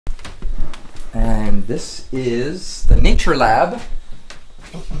And this is the Nature Lab.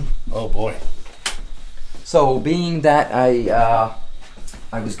 Oh boy. So being that I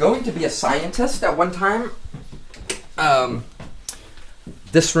was going to be a scientist at one time,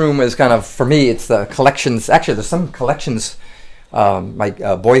 this room is kind of, for me, it's the collections. Actually, there's some collections, like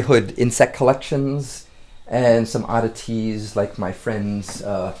boyhood insect collections, and some oddities like my friend's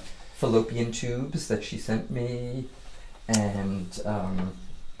fallopian tubes that she sent me, and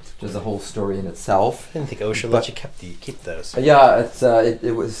there's a whole story in itself. I didn't think OSHA let you keep those. Yeah,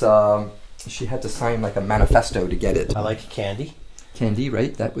 it was. She had to sign like a manifesto to get it. I like candy. Candy,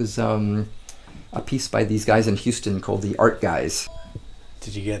 right? That was a piece by these guys in Houston called the Art Guys.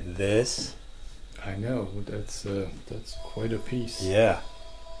 Did you get this? I know, that's quite a piece. Yeah.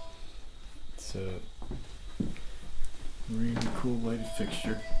 It's a really cool lighted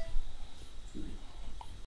fixture.